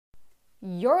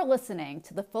You're listening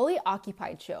to the Fully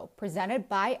Occupied Show, presented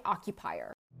by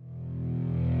Occupier.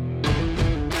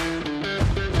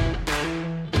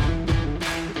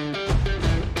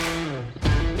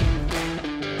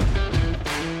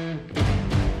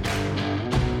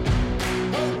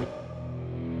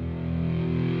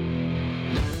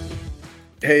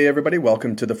 Hey everybody,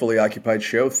 welcome to the Fully Occupied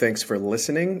Show. Thanks for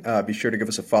listening. Be sure to give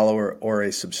us a follow or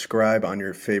a subscribe on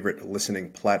your favorite listening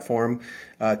platform.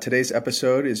 Today's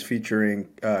episode is featuring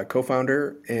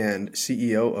co-founder and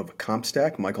CEO of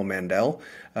CompStak, Michael Mandel.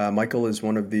 Michael is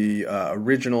one of the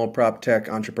original prop tech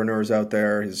entrepreneurs out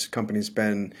there. His company's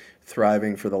been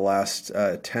thriving for the last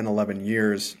 10, 11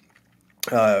 years.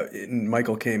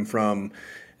 Michael came from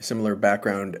similar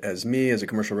background as me as a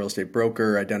commercial real estate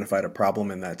broker, identified a problem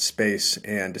in that space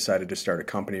and decided to start a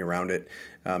company around it.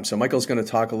 So Michael's going to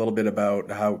talk a little bit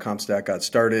about how CompStak got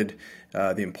started,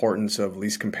 the importance of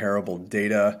least comparable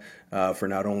data for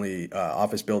not only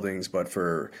office buildings, but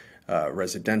for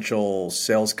residential,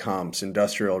 sales comps,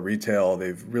 industrial, retail.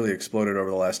 They've really exploded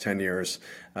over the last 10 years,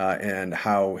 and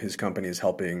how his company is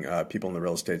helping people in the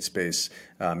real estate space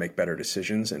make better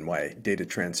decisions and why data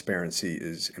transparency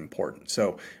is important.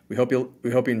 So we hope you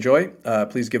enjoy.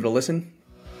 Please give it a listen.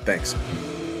 Thanks.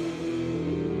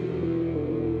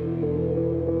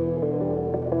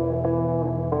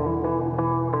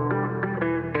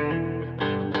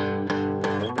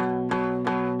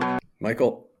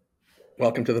 Michael,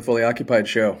 welcome to the Fully Occupied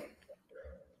Show.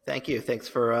 Thank you. Thanks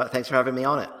for having me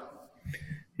on it.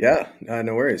 Yeah,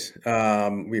 no worries.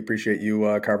 We appreciate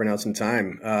you carving out some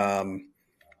time.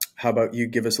 How about you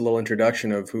give us a little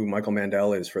introduction of who Michael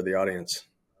Mandel is for the audience?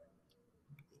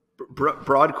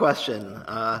 Broad question,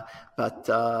 but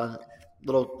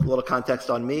little context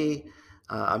on me.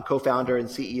 I'm co-founder and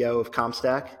CEO of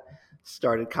CompStak.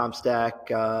 Started CompStak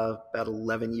about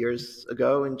 11 years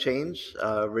ago and change,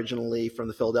 originally from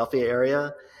the Philadelphia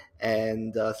area,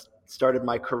 and started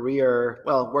my career,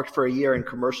 worked for a year in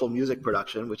commercial music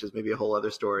production, which is maybe a whole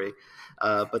other story,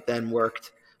 but then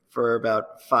worked for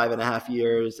about 5.5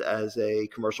 years as a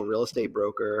commercial real estate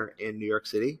broker in New York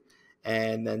City,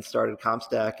 and then started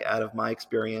CompStak out of my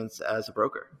experience as a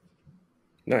broker.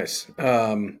 Nice.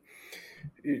 I'm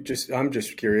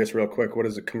just curious real quick, what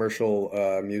is a commercial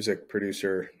music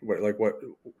producer?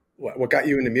 What got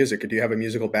you into music? Do you have a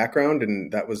musical background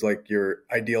and that was like your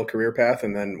ideal career path?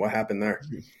 And then what happened there?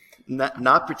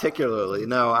 Not particularly.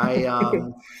 No, I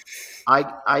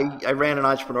ran an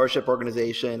entrepreneurship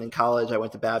organization in college. I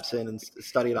went to Babson and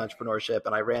studied entrepreneurship,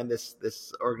 and I ran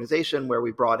this organization where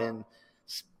we brought in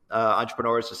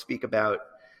entrepreneurs to speak about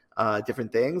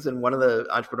different things. And one of the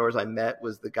entrepreneurs I met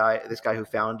was this guy who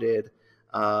founded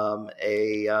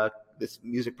this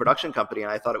music production company,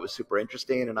 and I thought it was super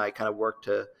interesting. And I kind of worked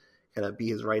to kind of be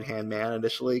his right hand man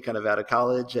initially, kind of out of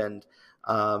college, and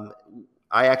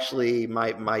I actually,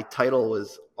 my title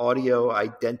was Audio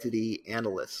Identity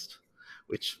Analyst,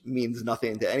 which means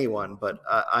nothing to anyone, but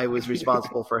I was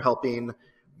responsible for helping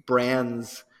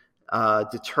brands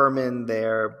determine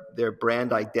their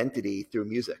brand identity through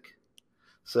music.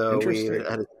 So we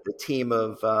had a team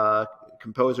of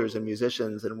composers and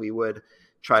musicians, and we would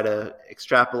try to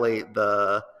extrapolate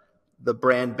the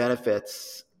brand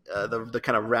benefits, the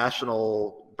kind of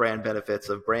rational brand benefits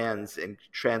of brands and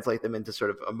translate them into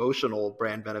sort of emotional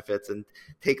brand benefits, and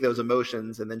take those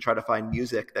emotions and then try to find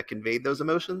music that conveyed those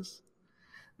emotions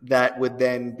that would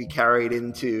then be carried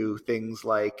into things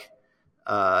like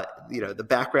the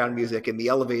background music in the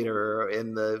elevator,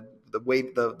 in the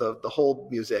hold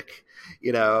music,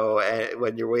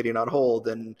 when you're waiting on hold,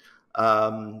 and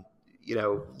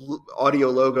audio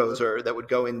logos that would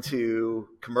go into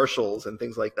commercials and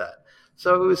things like that.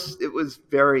 So it was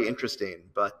very interesting,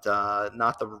 but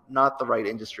not the right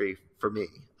industry for me.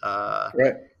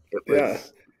 Right. It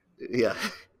was, yeah.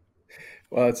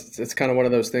 Well, it's kind of one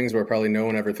of those things where probably no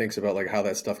one ever thinks about like how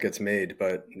that stuff gets made,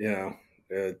 but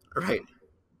right.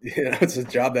 It's a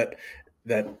job that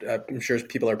I'm sure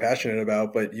people are passionate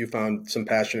about. But you found some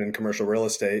passion in commercial real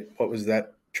estate. What was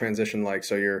that transition like?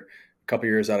 So you're a couple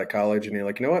years out of college, and you're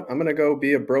like, you know what, I'm going to go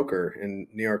be a broker in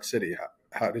New York City.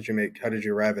 How did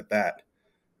you arrive at that?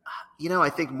 I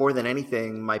think more than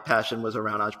anything, my passion was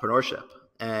around entrepreneurship,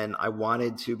 and I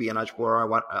wanted to be an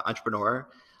entrepreneur.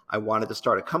 I wanted to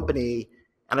start a company,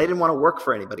 and I didn't want to work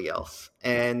for anybody else.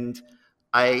 And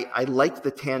I liked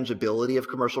the tangibility of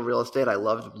commercial real estate. I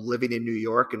loved living in New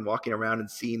York and walking around and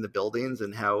seeing the buildings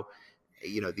and how,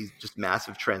 these just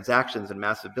massive transactions and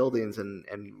massive buildings, and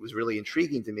it was really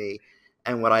intriguing to me.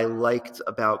 And what I liked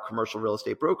about commercial real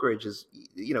estate brokerage is,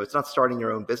 it's not starting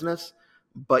your own business,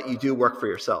 but you do work for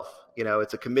yourself.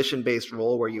 It's a commission-based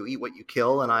role where you eat what you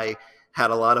kill. And I had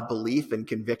a lot of belief and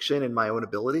conviction in my own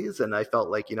abilities. And I felt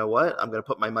like, you know what, I'm going to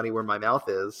put my money where my mouth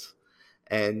is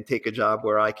and take a job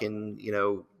where I can,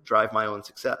 drive my own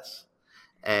success.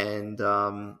 And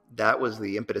that was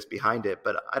the impetus behind it.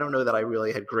 But I don't know that I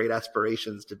really had great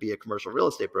aspirations to be a commercial real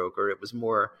estate broker. It was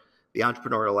more the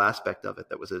entrepreneurial aspect of it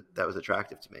that was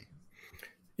attractive to me.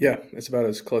 Yeah, it's about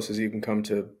as close as you can come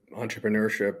to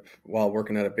entrepreneurship while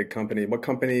working at a big company. What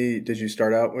company did you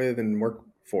start out with and work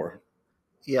for?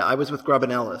 Yeah, I was with Grubb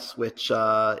and Ellis, which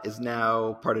is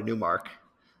now part of Newmark.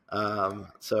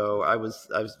 So I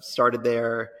started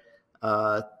there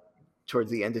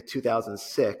towards the end of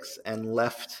 2006 and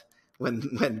left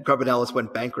when Grubb and Ellis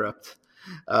went bankrupt.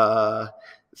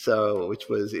 Which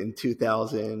was in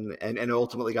 2000 and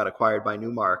ultimately got acquired by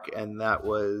Newmark. And that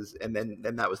was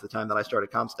the time that I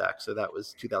started CompStak. So that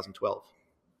was 2012.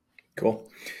 Cool.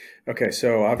 Okay,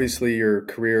 so obviously your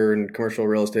career in commercial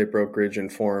real estate brokerage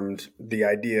informed the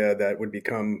idea that would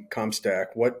become CompStak.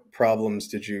 What problems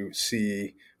did you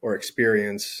see or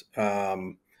experience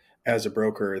as a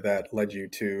broker that led you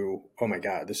to, oh my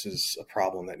God, this is a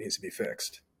problem that needs to be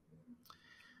fixed?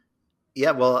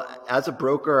 Yeah, well, as a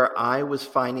broker, I was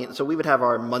finding, so we would have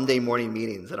our Monday morning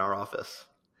meetings in our office.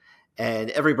 And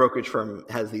every brokerage firm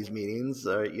has these meetings,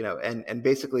 and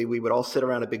basically we would all sit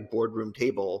around a big boardroom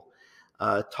table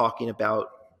talking about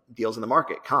deals in the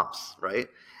market, comps, right?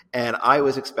 And I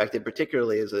was expected,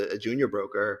 particularly as a junior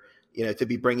broker, to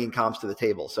be bringing comps to the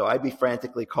table. So I'd be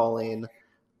frantically calling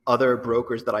other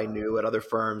brokers that I knew at other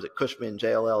firms at Cushman,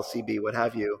 JLL, CB, what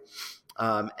have you,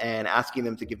 and asking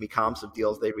them to give me comps of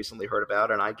deals they recently heard about,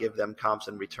 and I give them comps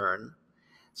in return.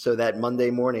 So that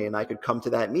Monday morning I could come to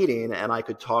that meeting and I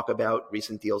could talk about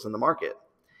recent deals in the market.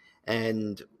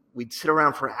 And we'd sit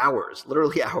around for hours,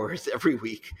 literally hours every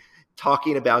week,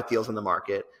 talking about deals in the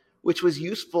market, which was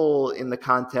useful in the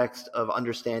context of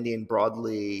understanding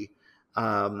broadly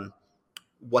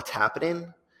what's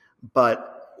happening.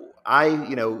 But I,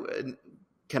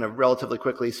 kind of relatively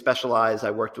quickly specialized.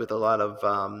 I worked with a lot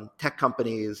of tech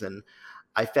companies, and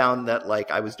I found that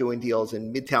I was doing deals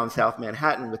in Midtown South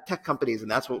Manhattan with tech companies,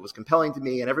 and that's what was compelling to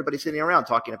me. And everybody sitting around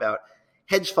talking about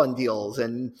hedge fund deals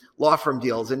and law firm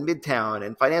deals in Midtown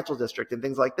and financial district and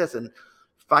things like this, and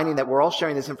finding that we're all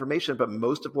sharing this information, but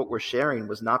most of what we're sharing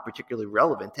was not particularly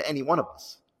relevant to any one of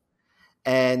us.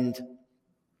 And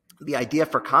the idea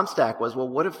for CompStak was, well,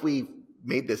 what if we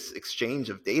made this exchange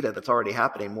of data that's already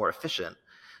happening more efficient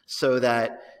so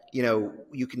that,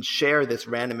 you can share this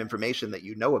random information that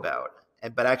you know about,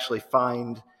 but actually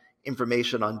find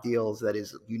information on deals that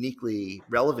is uniquely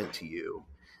relevant to you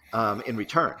in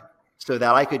return, so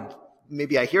that I could,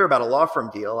 maybe I hear about a law firm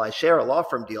deal, I share a law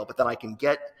firm deal, but then I can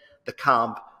get the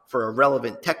comp for a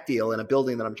relevant tech deal in a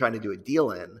building that I'm trying to do a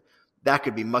deal in. That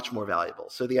could be much more valuable.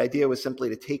 So the idea was simply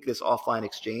to take this offline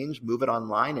exchange, move it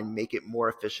online, and make it more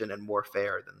efficient and more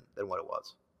fair than what it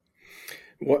was.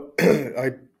 What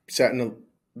I sat in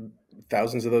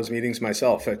thousands of those meetings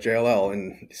myself at JLL,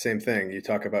 and same thing. You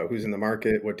talk about who's in the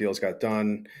market, what deals got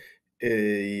done.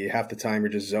 Half the time you're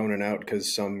just zoning out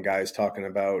because some guy's talking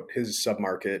about his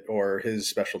submarket or his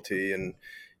specialty, and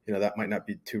that might not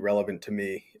be too relevant to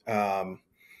me.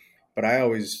 But I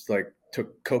always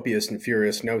took copious and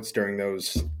furious notes during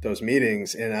those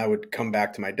meetings, and I would come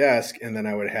back to my desk, and then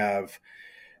I would have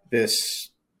this,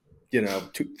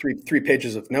 3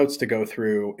 pages of notes to go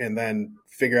through, and then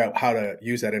figure out how to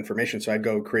use that information. So I'd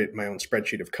go create my own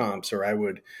spreadsheet of comps, or I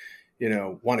would,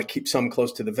 want to keep some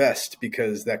close to the vest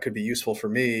because that could be useful for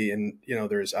me. And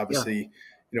there's obviously,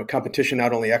 competition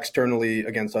not only externally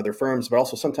against other firms, but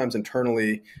also sometimes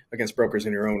internally against brokers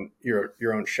in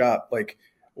your own shop.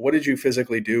 What did you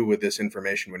physically do with this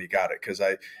information when you got it? Because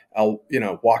I'll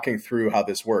walking through how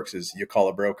this works is you call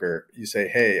a broker, you say,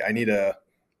 hey, I need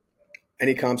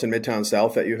any comps in Midtown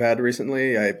South that you've had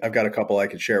recently. I've got a couple I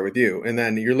could share with you. And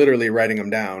then you're literally writing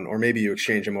them down, or maybe you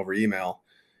exchange them over email.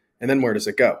 And then where does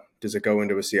it go? Does it go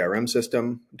into a CRM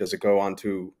system? Does it go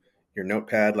onto your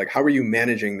notepad? How are you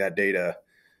managing that data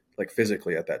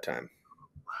physically at that time?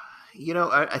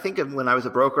 I think when I was a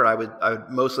broker, I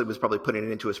mostly was probably putting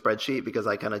it into a spreadsheet because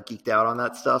I kind of geeked out on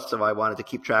that stuff. So I wanted to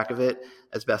keep track of it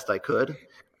as best I could.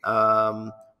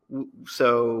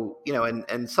 So,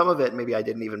 and some of it maybe I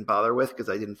didn't even bother with because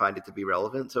I didn't find it to be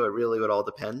relevant. So it really would all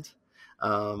depend.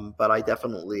 But I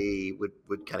definitely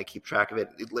would kind of keep track of it,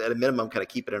 at a minimum, kind of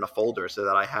keep it in a folder so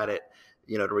that I had it,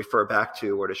 to refer back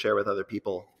to or to share with other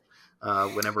people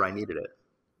whenever I needed it.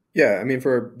 Yeah. I mean,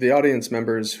 for the audience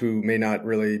members who may not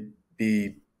really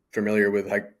be familiar with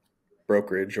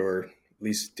brokerage or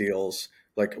lease deals,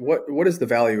 what is the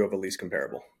value of a lease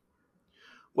comparable?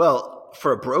 Well,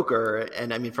 for a broker,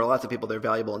 and I mean, for lots of people, they're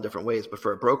valuable in different ways, but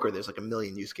for a broker, there's like a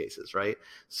million use cases, right?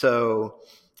 So,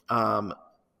 um,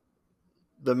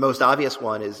 the most obvious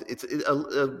one is it's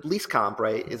a lease comp,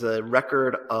 right? Is a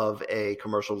record of a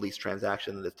commercial lease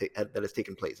transaction that has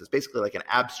taken place. It's basically like an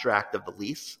abstract of the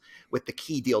lease with the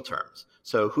key deal terms.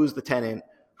 So who's the tenant?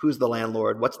 Who's the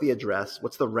landlord? What's the address?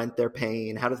 What's the rent they're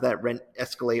paying? How does that rent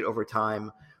escalate over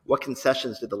time? What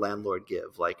concessions did the landlord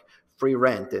give? Like free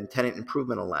rent and tenant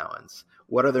improvement allowance.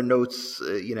 What other notes,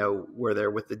 were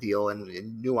there with the deal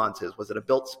and nuances? Was it a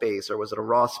built space or was it a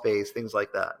raw space? Things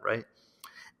like that, right?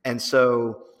 And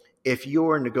so if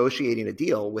you're negotiating a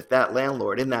deal with that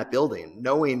landlord in that building,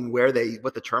 knowing what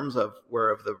the terms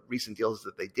were of the recent deals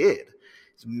that they did,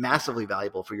 is massively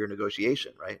valuable for your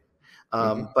negotiation, right?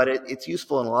 But it's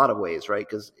useful in a lot of ways, right?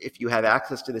 Because if you have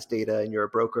access to this data and you're a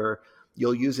broker,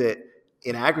 you'll use it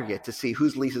in aggregate to see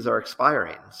whose leases are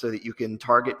expiring so that you can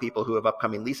target people who have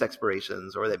upcoming lease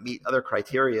expirations or that meet other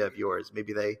criteria of yours.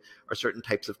 Maybe they are certain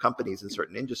types of companies in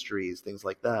certain industries, things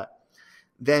like that.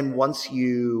 Then once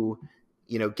you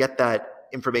get that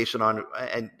information on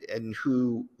and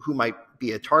who might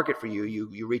be a target for you,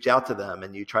 you reach out to them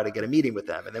and you try to get a meeting with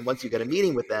them. And then once you get a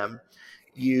meeting with them,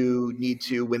 you need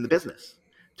to win the business.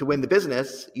 To win the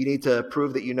business, you need to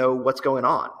prove that you know what's going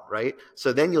on, right?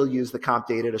 So then you'll use the comp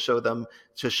data to show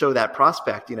that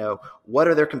prospect, what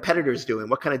are their competitors doing?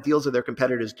 What kind of deals are their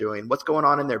competitors doing? What's going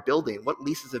on in their building? What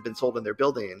leases have been sold in their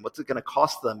building? What's it going to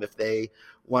cost them if they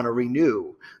want to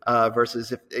renew?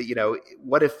 Versus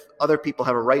what if other people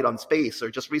have a right on space or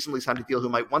just recently signed a deal who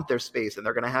might want their space and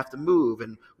they're going to have to move,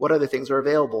 and what other things are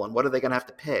available and what are they going to have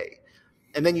to pay?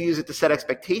 And then you use it to set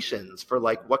expectations for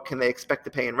like what can they expect to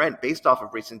pay in rent based off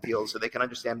of recent deals so they can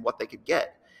understand what they could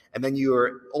get. And then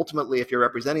you're ultimately, if you're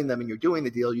representing them and you're doing the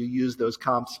deal, you use those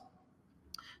comps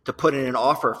to put in an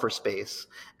offer for space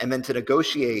and then to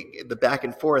negotiate the back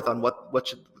and forth on what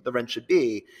the rent should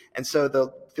be. And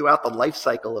so throughout the life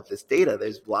cycle of this data,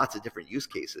 there's lots of different use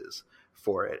cases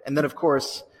for it. And then of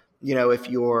course, if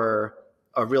you're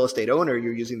a real estate owner,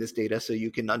 you're using this data so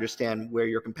you can understand where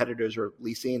your competitors are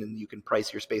leasing and you can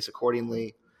price your space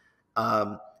accordingly.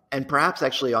 And perhaps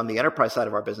actually on the enterprise side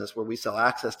of our business where we sell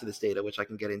access to this data, which I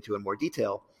can get into in more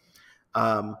detail,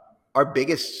 our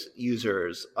biggest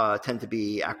users tend to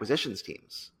be acquisitions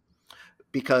teams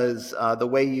because the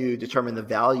way you determine the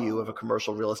value of a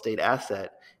commercial real estate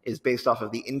asset is based off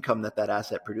of the income that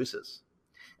asset produces.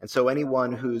 And so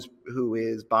anyone who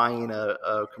is buying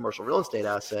a commercial real estate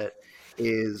asset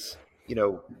is,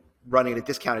 running a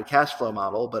discounted cash flow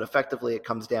model, but effectively it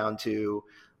comes down to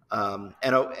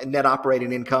net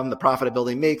operating income, the profit a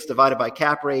building makes, divided by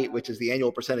cap rate, which is the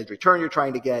annual percentage return you're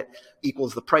trying to get,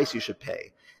 equals the price you should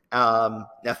pay. Now,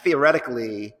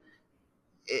 theoretically,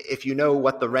 if you know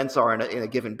what the rents are in a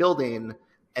given building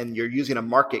and you're using a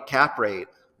market cap rate,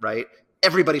 right,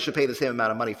 everybody should pay the same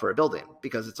amount of money for a building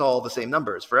because it's all the same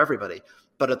numbers for everybody.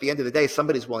 But at the end of the day,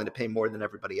 somebody's willing to pay more than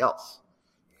everybody else.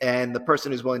 And the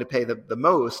person who's willing to pay the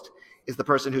most is the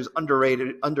person who's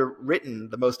underwritten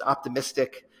the most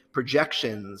optimistic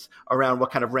projections around what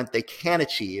kind of rent they can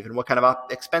achieve and what kind of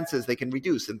expenses they can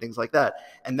reduce and things like that.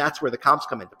 And that's where the comps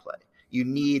come into play. You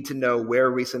need to know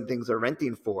where recent things are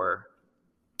renting for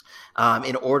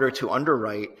in order to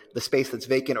underwrite the space that's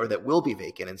vacant or that will be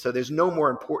vacant. And so there's no more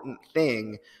important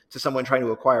thing to someone trying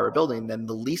to acquire a building than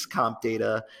the lease comp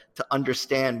data to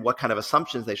understand what kind of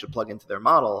assumptions they should plug into their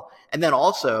model. And then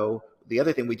also the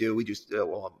other thing we do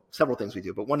several things we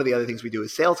do, but one of the other things we do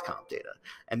is sales comp data.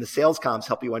 And the sales comps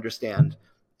help you understand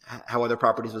how other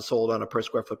properties are sold on a per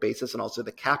square foot basis and also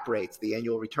the cap rates, the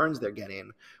annual returns they're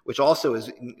getting, which also is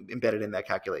embedded in that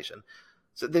calculation.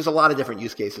 So there's a lot of different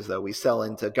use cases, though. We sell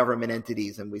into government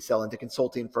entities and we sell into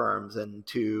consulting firms and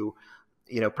to,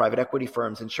 private equity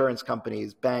firms, insurance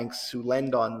companies, banks who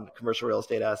lend on commercial real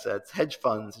estate assets, hedge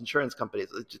funds, insurance companies.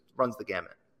 It just runs the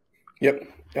gamut. Yep.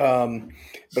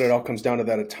 But it all comes down to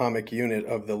that atomic unit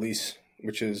of the lease,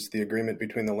 which is the agreement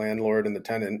between the landlord and the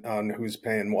tenant on who's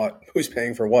paying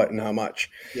for what and how much.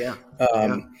 Yeah.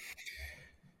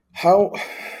 How,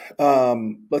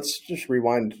 let's just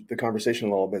rewind the conversation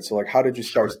a little bit. So how did you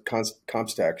start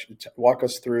CompStak? Walk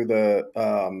us through the,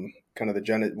 kind of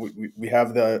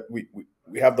the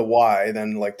we have the why,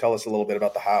 then tell us a little bit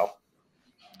about the how.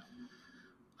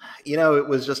 It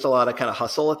was just a lot of kind of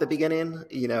hustle at the beginning,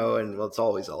 and it's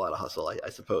always a lot of hustle, I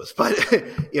suppose. But,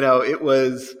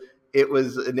 it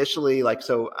was initially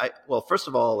first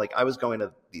of all, I was going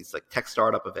to these tech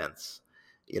startup events,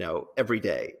 every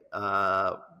day,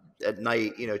 at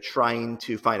night, trying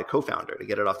to find a co-founder to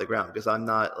get it off the ground, because I'm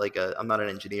not an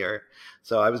engineer.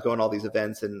 So I was going to all these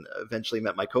events and eventually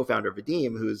met my co-founder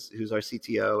Vadim, who's our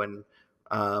CTO, and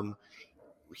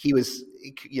he was,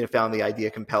 found the idea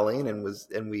compelling,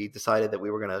 and we decided that we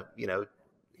were going to,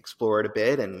 explore it a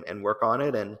bit and work on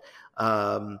it. And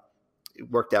it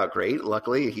worked out great.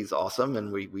 Luckily, he's awesome.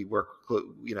 And we work,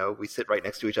 we sit right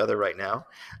next to each other right now.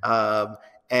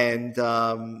 And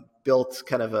built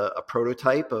kind of a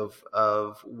prototype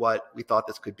of what we thought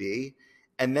this could be.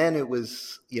 And then it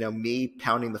was, me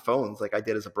pounding the phones like I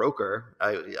did as a broker.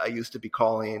 I used to be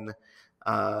calling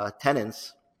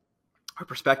tenants or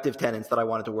prospective tenants that I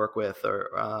wanted to work with,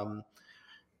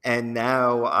 and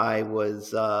now I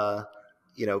was,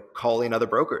 calling other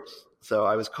brokers. So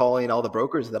I was calling all the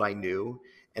brokers that I knew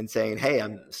and saying, "Hey,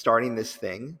 I'm starting this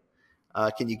thing.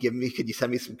 Can you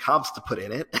send me some comps to put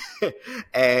in it?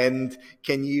 And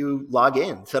can you log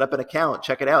in, set up an account,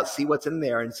 check it out, see what's in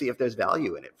there, and see if there's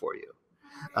value in it for you?"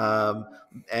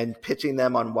 And pitching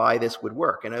them on why this would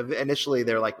work. And initially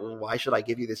they're like, "Well, why should I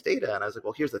give you this data?" And I was like,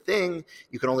 "Well, here's the thing.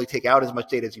 You can only take out as much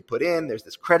data as you put in. There's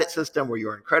this credit system where you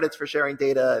earn credits for sharing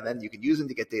data, and then you can use them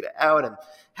to get data out." And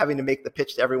having to make the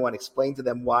pitch to everyone, explain to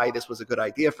them why this was a good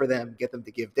idea for them, get them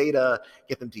to give data,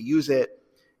 get them to use it,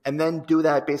 and then do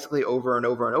that basically over and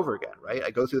over and over again, right?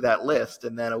 I go through that list,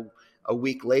 and then a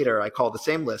week later, I call the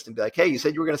same list and be like, "Hey, you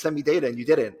said you were going to send me data and you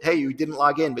didn't. Hey, you didn't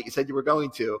log in, but you said you were going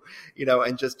to,"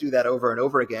 and just do that over and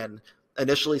over again.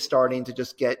 Initially starting to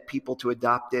just get people to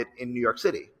adopt it in New York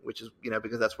City, which is,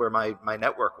 because that's where my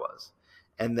network was.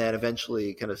 And then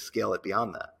eventually kind of scale it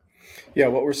beyond that. Yeah.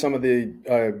 What were some of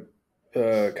the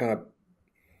kind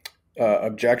of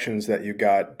objections that you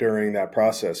got during that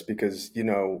process? Because,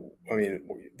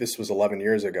 this was 11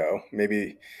 years ago.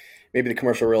 Maybe the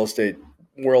commercial real estate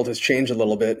world has changed a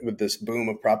little bit with this boom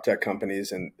of prop tech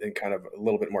companies and kind of a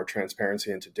little bit more transparency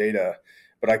into data.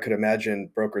 But I could imagine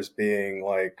brokers being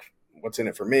like, "What's in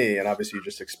it for me?" And obviously you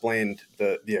just explained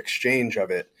the exchange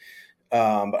of it.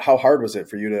 But how hard was it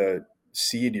for you to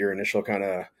seed your initial kind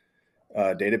of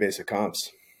database of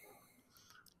comps?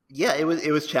 Yeah, it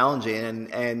was challenging,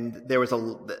 and there was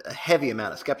a heavy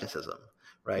amount of skepticism,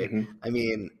 right? Mm-hmm. I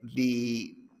mean,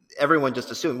 everyone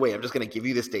just assumed, "Wait, I'm just going to give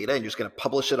you this data and you're just going to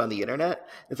publish it on the internet?"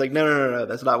 It's like, no,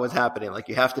 that's not what's happening. Like,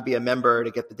 you have to be a member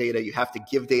to get the data. You have to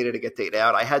give data to get data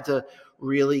out. I had to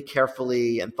really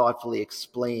carefully and thoughtfully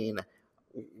explain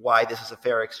why this is a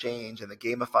fair exchange and the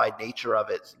gamified nature of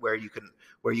it, where you can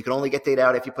only get data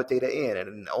out if you put data in,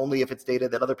 and only if it's data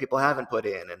that other people haven't put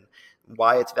in, and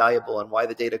why it's valuable and why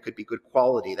the data could be good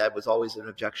quality. That was always an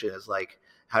objection, is like,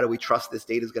 how do we trust this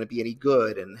data is going to be any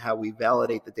good, and how we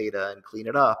validate the data and clean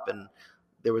it up. And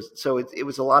it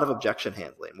was a lot of objection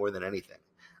handling more than anything.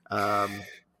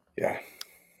 Yeah.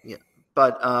 Yeah.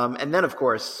 But and then of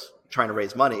course trying to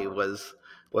raise money was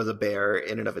a bear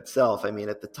in and of itself. I mean,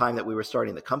 at the time that we were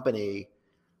starting the company,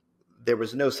 there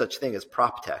was no such thing as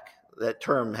prop tech. That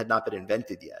term had not been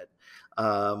invented yet.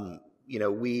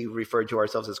 We referred to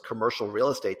ourselves as commercial real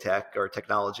estate tech or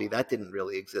technology. That didn't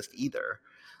really exist either.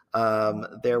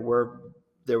 There were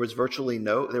virtually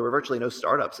no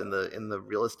startups in the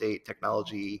real estate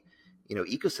technology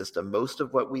ecosystem. Most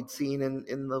of what we'd seen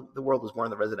in the world was more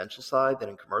on the residential side than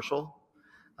in commercial.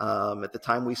 At the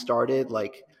time we started,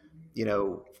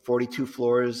 42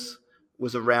 Floors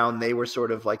was around. They were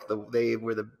sort of like they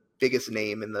were the biggest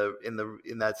name in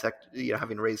that sector,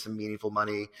 having raised some meaningful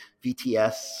money.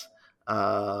 VTS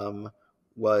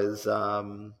was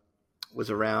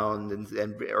around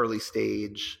and early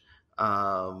stage.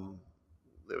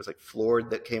 There was like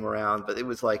Floored that came around, but it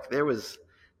was like there was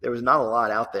not a lot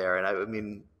out there. And I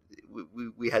mean,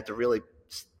 we had to really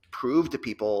prove to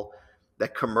people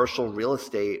that commercial real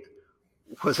estate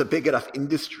was a big enough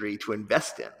industry to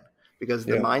invest in, because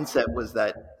the mindset was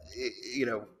that,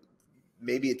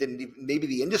 maybe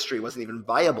the industry wasn't even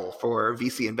viable for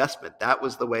VC investment. That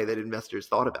was the way that investors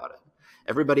thought about it.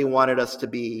 Everybody wanted us to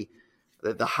be,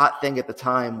 the hot thing at the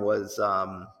time was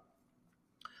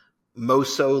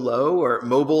MoSo or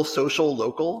mobile, social,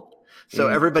 local. So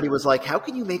everybody was like, "How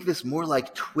can you make this more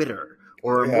like Twitter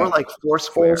or more like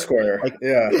Foursquare?" Like,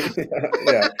 yeah.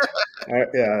 I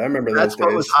remember those days. That's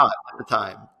what was hot at the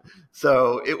time.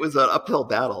 So it was an uphill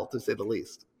battle, to say the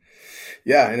least.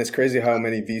 Yeah, and it's crazy how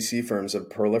many VC firms have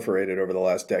proliferated over the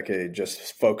last decade,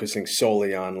 just focusing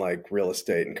solely on like real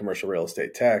estate and commercial real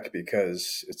estate tech,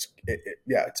 because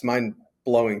it's mind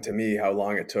blowing to me how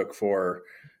long it took for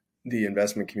the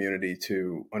investment community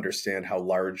to understand how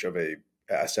large of a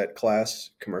asset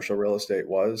class commercial real estate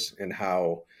was, and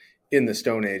how in the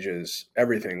Stone Ages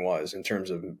everything was in terms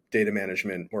of data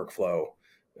management workflow.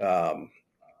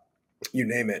 you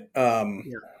name it. Yeah.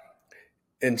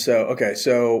 And so, okay,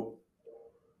 so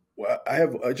I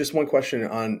have just one question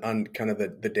on kind of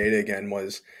the data again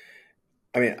was,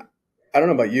 I mean, I don't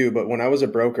know about you, but when I was a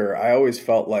broker, I always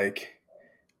felt like,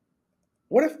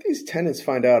 what if these tenants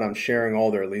find out I'm sharing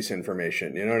all their lease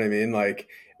information? You know what I mean? Like,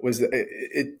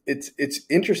 it's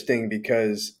interesting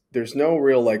because there's no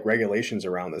real like regulations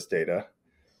around this data.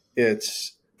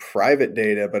 It's private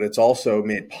data, but it's also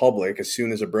made public as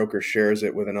soon as a broker shares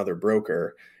it with another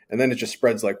broker, and then it just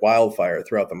spreads like wildfire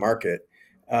throughout the market.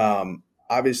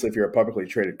 Obviously, if you're a publicly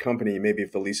traded company, maybe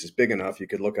if the lease is big enough, you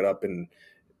could look it up in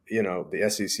the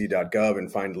SEC.gov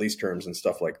and find lease terms and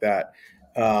stuff like that.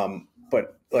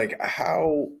 But like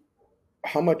how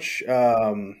much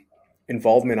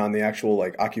involvement on the actual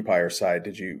like occupier side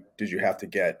did you have to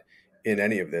get in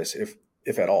any of this,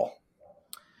 if at all?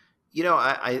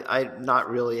 I not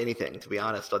really anything, to be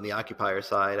honest, on the occupier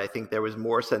side. I think there was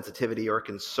more sensitivity or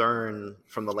concern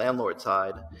from the landlord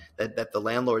side that the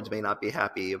landlords may not be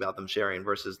happy about them sharing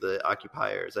versus the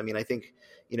occupiers. I mean, I think,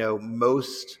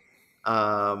 most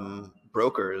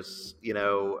brokers,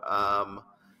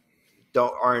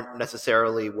 aren't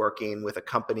necessarily working with a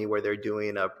company where they're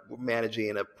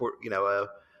managing a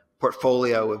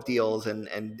portfolio of deals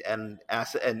and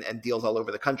asset and deals all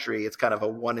over the country. It's kind of a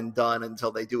one and done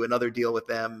until they do another deal with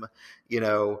them, you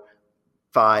know,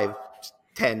 5,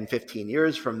 10, 15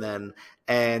 years from then.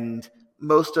 And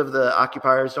most of the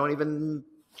occupiers don't even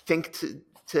think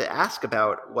to ask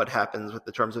about what happens with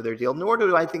the terms of their deal, nor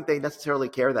do I think they necessarily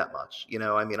care that much.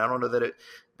 I mean, I don't know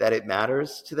that it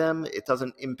matters to them. It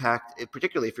doesn't impact it,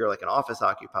 particularly if you're like an office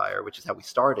occupier, which is how we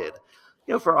started.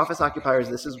 For office occupiers,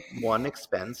 this is one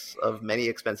expense of many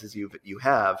expenses you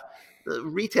have. The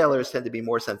retailers tend to be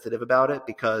more sensitive about it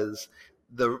because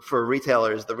for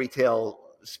retailers, the retail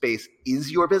space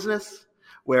is your business,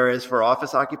 whereas for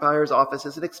office occupiers, office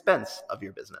is an expense of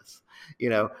your business.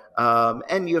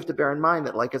 And you have to bear in mind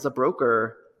that, like, as a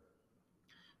broker,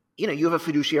 you have a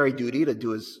fiduciary duty to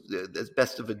do as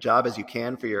best of a job as you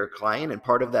can for your client. And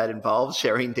part of that involves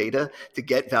sharing data to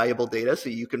get valuable data so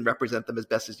you can represent them as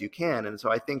best as you can. And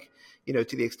so I think,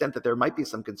 to the extent that there might be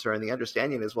some concern, the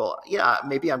understanding is, well, yeah,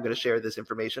 maybe I'm going to share this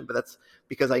information, but that's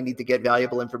because I need to get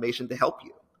valuable information to help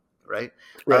you. Right.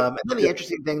 Right. And then the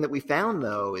interesting thing that we found,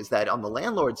 though, is that on the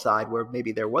landlord side, where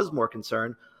maybe there was more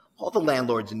concern, all the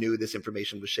landlords knew this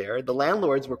information was shared. The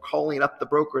landlords were calling up the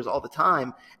brokers all the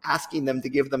time, asking them to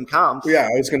give them Well, comps. yeah,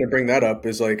 I was going to bring that up.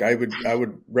 Is like I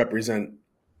would represent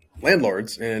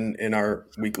landlords in our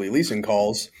weekly leasing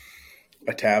calls.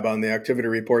 A tab on the activity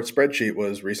report spreadsheet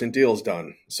was recent deals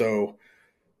done. So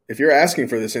if you're asking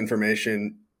for this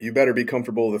information, you better be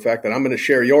comfortable with the fact that I'm going to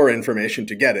share your information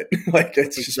to get it. Like,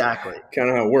 it's just Exactly. kind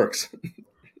of how it works.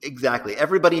 Exactly.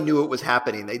 Everybody knew it was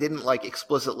happening. They didn't like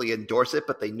explicitly endorse it,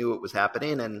 but they knew it was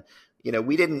happening. And,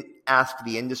 we didn't ask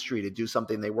the industry to do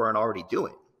something they weren't already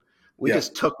doing. We Yeah.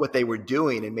 just took what they were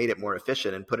doing and made it more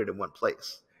efficient and put it in one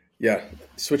place. Yeah.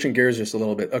 Switching gears just a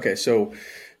little bit. Okay. So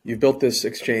you've built this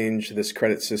exchange, this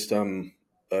credit system.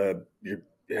 You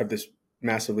have this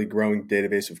massively growing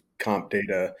database of comp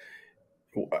data.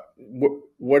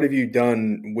 What have you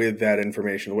done with that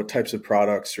information? What types of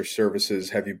products or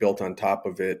services have you built on top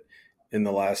of it in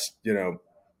the last,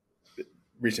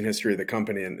 recent history of the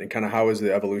company, and kind of how has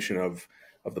the evolution of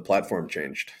the platform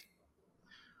changed?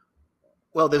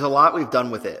 Well, there's a lot we've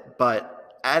done with it, but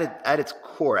at its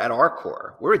core, at our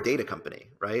core, we're a data company,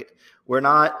 right? We're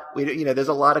not, there's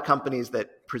a lot of companies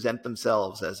that present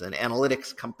themselves as an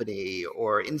analytics company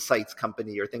or insights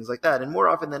company or things like that. And more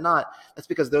often than not, that's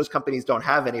because those companies don't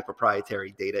have any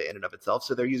proprietary data in and of itself.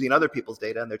 So they're using other people's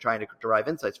data and they're trying to derive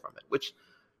insights from it, which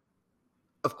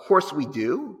of course we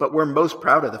do, but we're most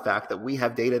proud of the fact that we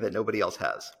have data that nobody else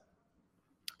has.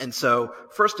 And so,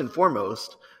 first and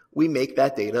foremost, we make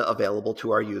that data available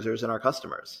to our users and our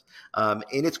customers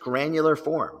in its granular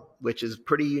form, which is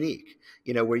pretty unique,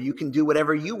 where you can do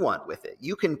whatever you want with it.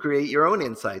 You can create your own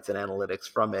insights and analytics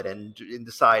from it and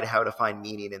decide how to find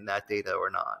meaning in that data or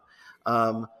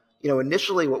not.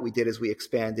 Initially what we did is we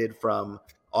expanded from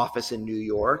office in New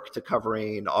York to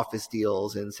covering office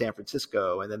deals in San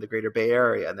Francisco and then the greater Bay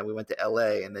Area. And then we went to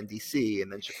LA and then DC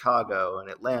and then Chicago and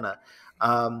Atlanta.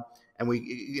 And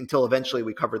until eventually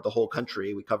we covered the whole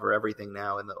country. We cover everything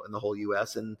now in the whole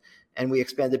U.S. and we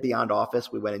expanded beyond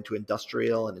office. We went into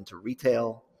industrial and into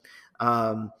retail,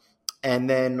 and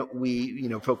then we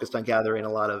focused on gathering a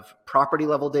lot of property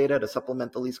level data to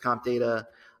supplement the lease comp data.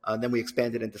 Then we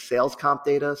expanded into sales comp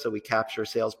data, so we capture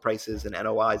sales prices and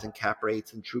NOIs and cap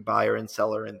rates and true buyer and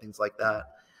seller and things like that.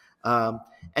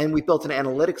 And we built an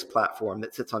analytics platform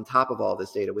that sits on top of all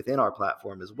this data within our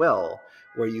platform as well,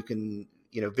 where you can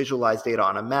visualize data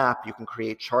on a map. You can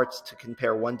create charts to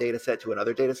compare one data set to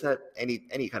another data set,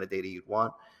 any kind of data you'd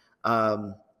want.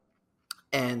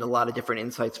 And a lot of different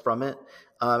insights from it.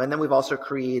 And then we've also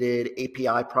created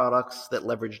API products that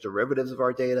leverage derivatives of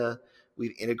our data.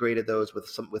 We've integrated those with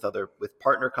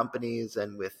partner companies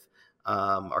and with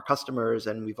our customers,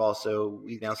 and we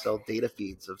now sell data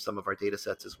feeds of some of our data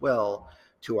sets as well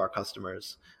to our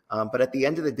customers. But at the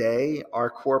end of the day, our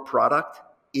core product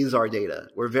is our data.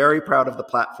 We're very proud of the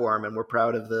platform, and we're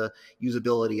proud of the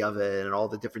usability of it and all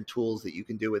the different tools that you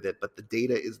can do with it, but the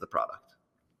data is the product.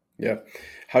 Yeah.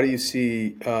 How do you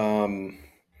see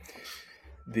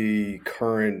the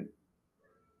current,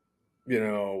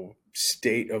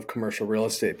 state of commercial real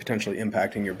estate potentially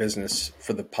impacting your business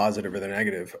for the positive or the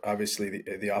negative? Obviously,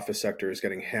 the office sector is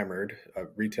getting hammered.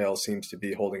 Retail seems to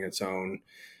be holding its own.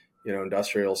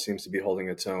 Industrial seems to be holding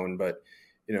its own. But,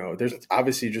 there's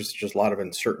obviously just a lot of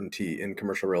uncertainty in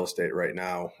commercial real estate right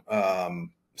now,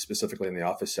 specifically in the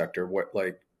office sector.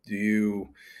 Do you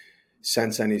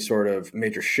sense any sort of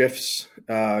major shifts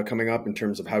coming up in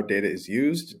terms of how data is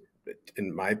used?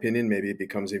 In my opinion, maybe it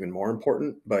becomes even more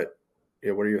important, but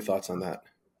what are your thoughts on that?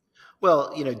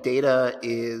 Well, data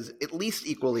is at least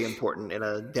equally important in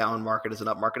a down market as an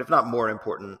up market, if not more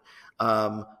important.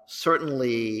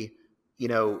 Certainly,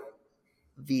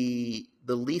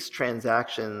 the lease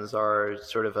transactions are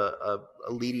sort of a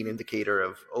leading indicator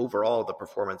of overall the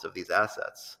performance of these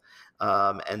assets.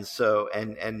 And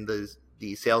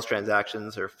the sales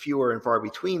transactions are fewer and far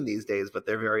between these days, but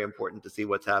they're very important to see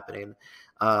what's happening.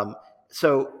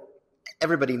 So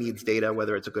everybody needs data,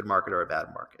 whether it's a good market or a bad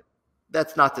market.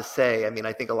 That's not to say,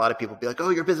 I think a lot of people be like, oh,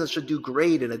 your business should do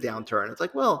great in a downturn. It's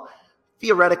like, well,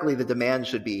 theoretically, the demand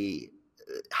should be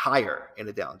higher in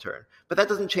a downturn, but that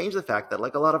doesn't change the fact that,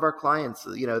 like, a lot of our clients,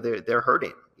 they're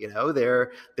hurting.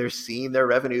 They're seeing their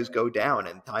revenues go down,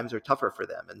 and times are tougher for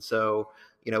them. And so,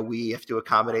 we have to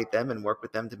accommodate them and work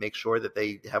with them to make sure that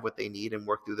they have what they need, and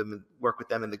work with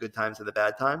them in the good times and the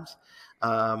bad times,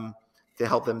 to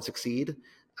help them succeed.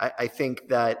 I think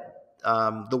that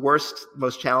the worst,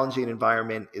 most challenging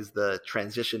environment is the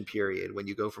transition period, when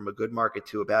you go from a good market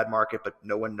to a bad market, but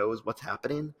no one knows what's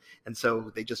happening. And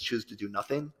so they just choose to do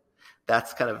nothing. I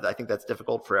think that's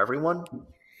difficult for everyone.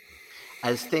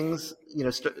 As things,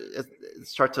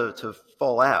 start to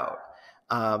fall out,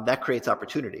 that creates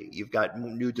opportunity. You've got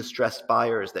new distressed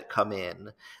buyers that come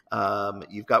in.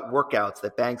 You've got workouts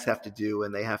that banks have to do,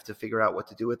 and they have to figure out what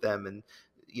to do with them, and,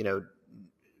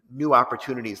 new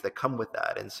opportunities that come with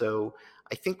that. And so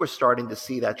I think we're starting to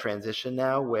see that transition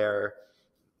now, where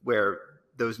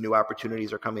those new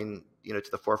opportunities are coming, to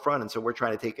the forefront. And so we're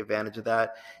trying to take advantage of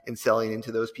that and selling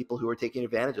into those people who are taking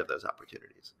advantage of those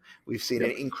opportunities. We've seen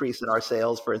an increase in our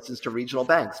sales, for instance, to regional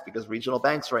banks, because regional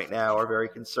banks right now are very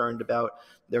concerned about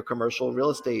their commercial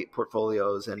real estate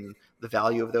portfolios and the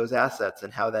value of those assets,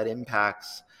 and how that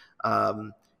impacts,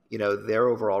 their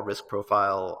overall risk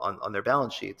profile on their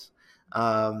balance sheets.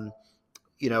 What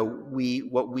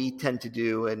we tend to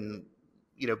do, and,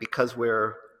 because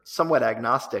we're somewhat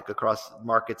agnostic across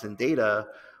markets and data,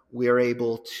 we're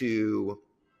able to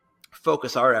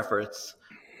focus our efforts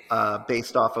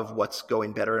based off of what's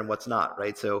going better and what's not,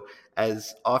 right? So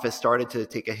as office started to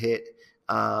take a hit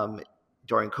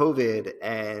during COVID,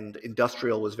 and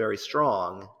industrial was very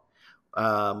strong,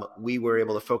 we were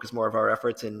able to focus more of our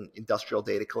efforts in industrial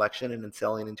data collection and in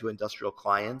selling into industrial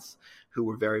clients who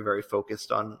were very, very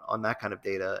focused on that kind of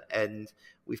data. And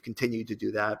we've continued to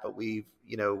do that, but we've,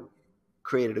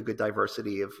 created a good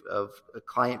diversity of a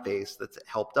client base that's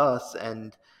helped us.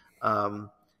 And,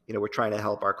 we're trying to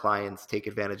help our clients take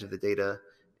advantage of the data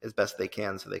as best they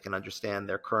can, so they can understand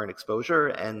their current exposure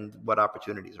and what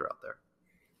opportunities are out there.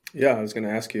 Yeah, I was going to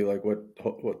ask you, like,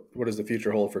 what does the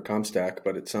future hold for CompStak?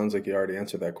 But it sounds like you already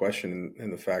answered that question,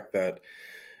 in the fact that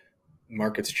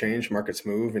markets change, markets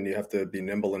move, and you have to be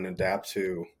nimble and adapt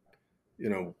to,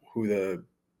 who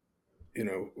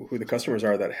the customers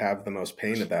are that have the most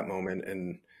pain at that moment,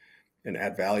 and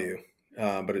add value.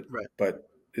 But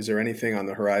is there anything on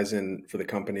the horizon for the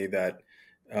company that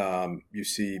you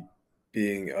see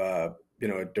being a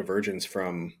divergence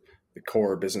from the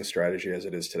core business strategy as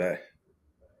it is today?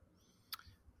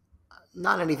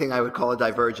 Not anything I would call a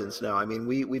divergence, no.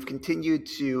 We've continued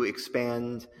to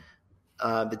expand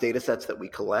the data sets that we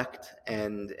collect,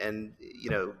 and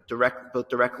both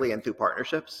directly and through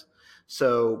partnerships.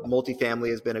 So multifamily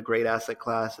has been a great asset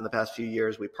class in the past few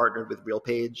years. We partnered with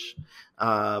RealPage,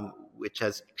 which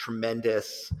has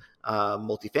tremendous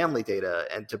multifamily data,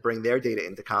 and to bring their data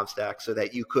into CompStak, so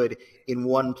that you could, in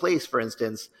one place, for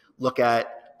instance, look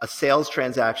at a sales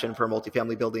transaction for a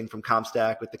multifamily building from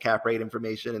CompStak with the cap rate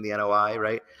information and the NOI,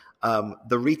 right?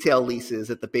 the retail leases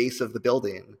at the base of the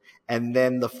building, and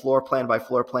then the floor plan by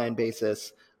floor plan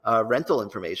basis rental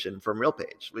information from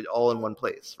RealPage, all in one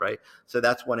place, right? So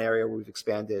that's one area where we've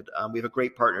expanded. We have a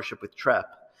great partnership with TREP,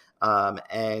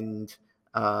 and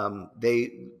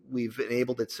we've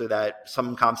enabled it so that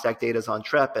some CompStak data is on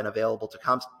TREP and available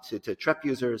to TREP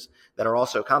users that are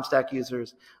also CompStak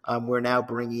users. We're now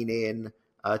bringing in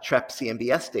TREP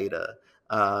CMBS data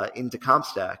into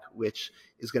CompStak, which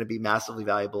is going to be massively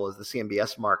valuable as the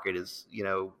CMBS market is,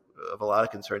 of a lot of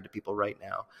concern to people right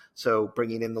now. So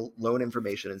bringing in the loan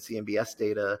information and CMBS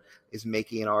data is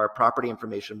making our property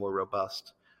information more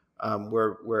robust.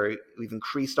 We've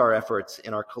increased our efforts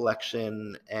in our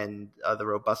collection and the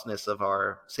robustness of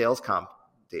our sales comp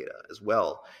data as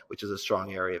well, which is a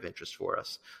strong area of interest for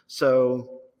us.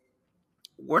 So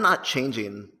we're not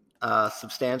changing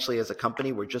substantially as a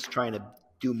company. We're just trying to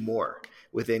do more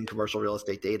within commercial real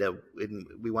estate data.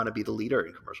 We want to be the leader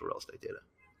in commercial real estate data.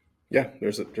 Yeah,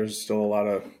 there's still a lot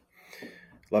of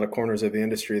corners of the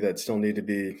industry that still need to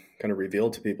be kind of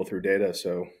revealed to people through data.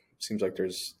 So it seems like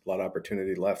there's a lot of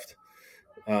opportunity left.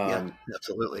 Yeah,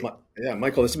 absolutely.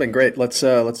 Michael, this has been great. Let's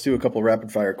do a couple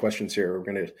rapid fire questions here. We're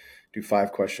going to do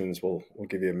 5 questions. We'll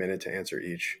give you a minute to answer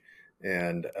each,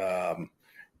 and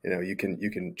you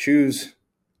can choose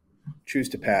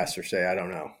to pass or say I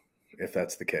don't know if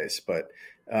that's the case. But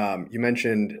you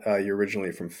mentioned you're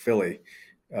originally from Philly.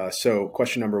 So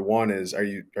question number 1 is, are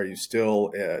you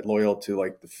still loyal to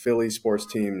like the Philly sports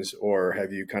teams, or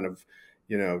have you kind of,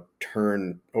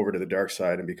 turned over to the dark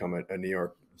side and become a New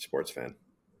York sports fan?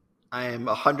 I am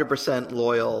 100%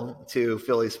 loyal to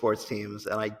Philly sports teams,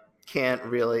 and I can't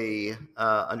really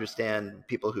understand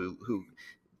people who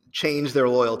change their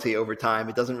loyalty over time.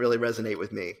 It doesn't really resonate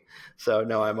with me. So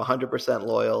no, I'm 100%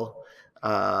 loyal.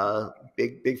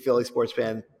 Big Philly sports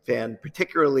fan,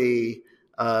 particularly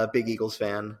big Eagles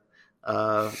fan.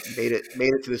 Made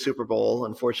it to the Super Bowl.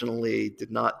 Unfortunately, did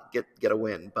not get a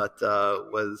win, but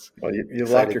was. Well, you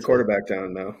locked your quarterback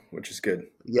down now, which is good.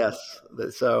 Yes,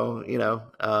 so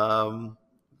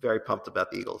very pumped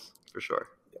about the Eagles for sure.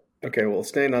 Okay, well,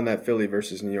 staying on that Philly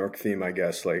versus New York theme, I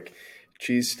guess, like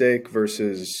cheesesteak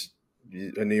versus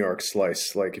a New York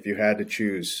slice. Like, if you had to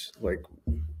choose, like,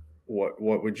 what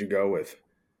would you go with?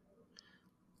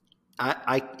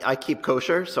 I keep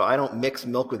kosher, so I don't mix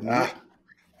milk with meat.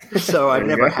 So I've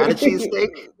never had a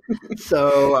cheesesteak.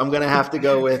 So I'm going to have to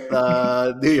go with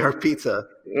New York pizza.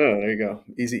 Oh, there you go.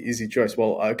 Easy choice.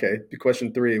 Well, okay.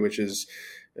 Question 3, which is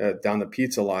down the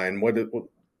pizza line.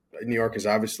 New York is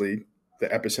obviously the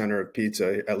epicenter of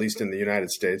pizza, at least in the United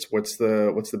States. What's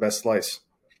the best slice?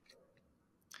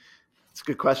 It's a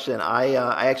good question.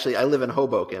 I live in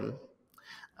Hoboken.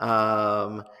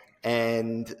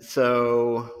 And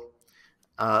so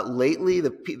lately,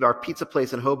 our pizza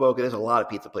place in Hoboken, there's a lot of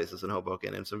pizza places in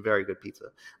Hoboken and some very good pizza.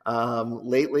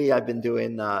 Lately, I've been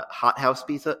doing Hot House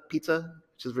pizza,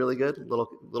 which is really good.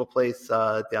 Little place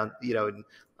down,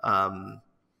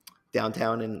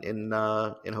 downtown in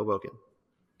Hoboken.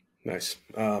 Nice.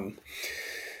 Yeah,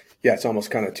 it's almost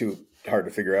kind of too hard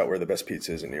to figure out where the best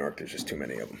pizza is in New York. There's just too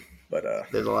many of them. But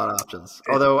there's a lot of options.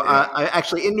 Although I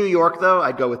actually in New York though,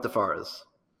 I'd go with DeFara's.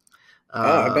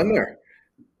 I've been there.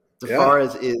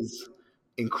 DeFara's is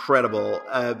incredible.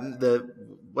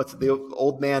 The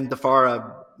old man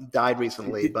DeFara died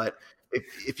recently, but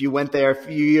if you went there a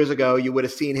few years ago, you would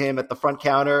have seen him at the front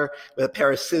counter with a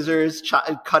pair of scissors,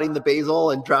 cutting the basil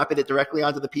and dropping it directly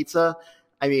onto the pizza.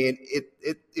 I mean,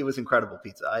 it was incredible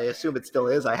pizza. I assume it still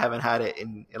is. I haven't had it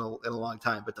in a long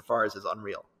time, but DeFara's is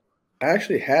unreal. I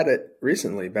actually had it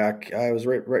recently. I was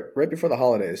right before the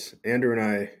holidays.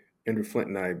 Andrew Flint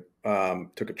and I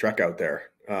took a trek out there.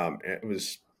 It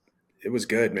was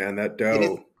good, man. That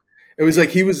dough. It was like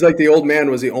he was like the old man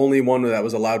was the only one that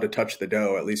was allowed to touch the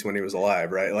dough, at least when he was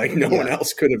alive, right? Like no one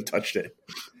else could have touched it.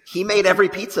 He made every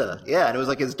pizza, and it was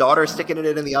like his daughter sticking it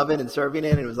in the oven and serving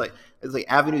it. And it was like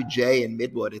Avenue J in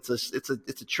Midwood. It's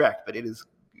a trek, but it is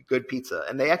good pizza.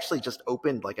 And they actually just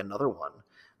opened like another one,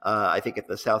 I think at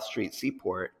the South Street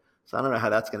Seaport. So I don't know how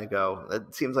that's going to go.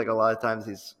 It seems like a lot of times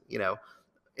these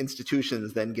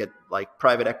institutions then get like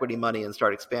private equity money and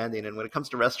start expanding. And when it comes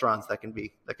to restaurants, that can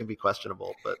be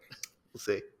questionable, but we'll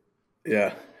see.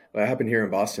 Yeah. Well, it happened here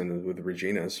in Boston with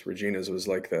Regina's. Regina's was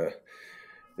like the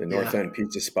North End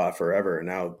pizza spot forever. And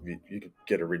now you could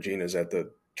get a Regina's at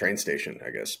the train station,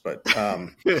 I guess, but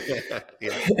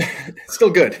still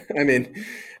good. I mean,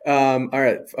 all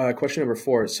right. Question number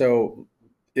 4. So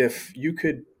if you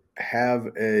could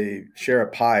share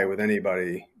a pie with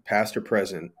anybody, past or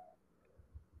present,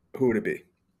 who would it be?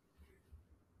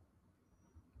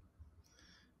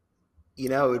 It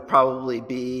would probably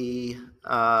be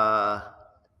uh,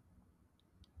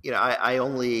 I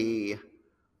only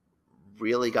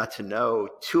really got to know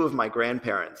two of my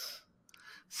grandparents.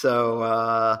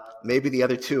 So maybe the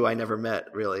other two I never met,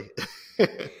 really.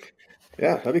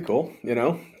 Yeah, that'd be cool.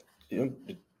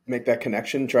 Make that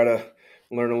connection, try to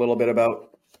learn a little bit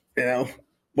about, you know,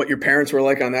 what your parents were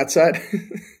like on that side.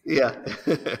 Yeah.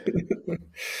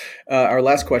 Our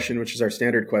last question, which is our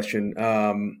standard question.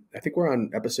 I think we're on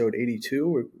episode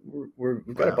 82.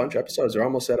 We've got a Wow. bunch of episodes. We're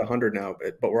almost at 100 now,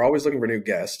 but we're always looking for new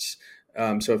guests.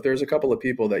 So if there's a couple of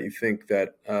people that you think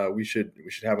that we should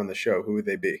have on the show, who would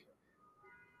they be?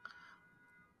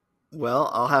 Well,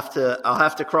 I'll have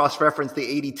to cross reference the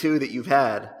 82 that you've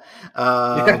had,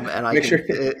 Yeah, and I make sure.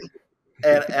 can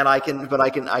and I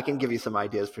can give you some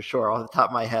ideas for sure. Off the top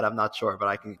of my head, I'm not sure, but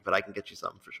I can get you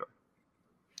some for sure.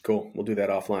 Cool. We'll do that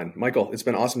offline. Michael, it's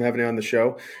been awesome having you on the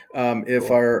show. If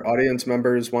Cool. our audience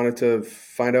members wanted to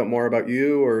find out more about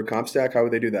you or CompStak, how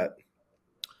would they do that?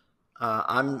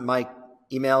 My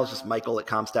email is just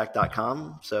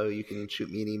michael@comstak.com, so you can shoot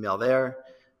me an email there,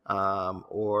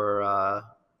 or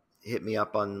hit me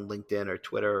up on LinkedIn or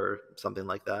Twitter or something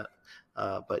like that.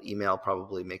 But email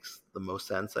probably makes the most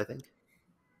sense, I think.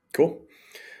 Cool.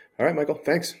 All right, Michael.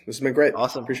 Thanks. This has been great.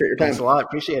 Awesome. Appreciate your Thanks a time. lot.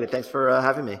 Appreciate it. Thanks for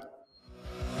having me.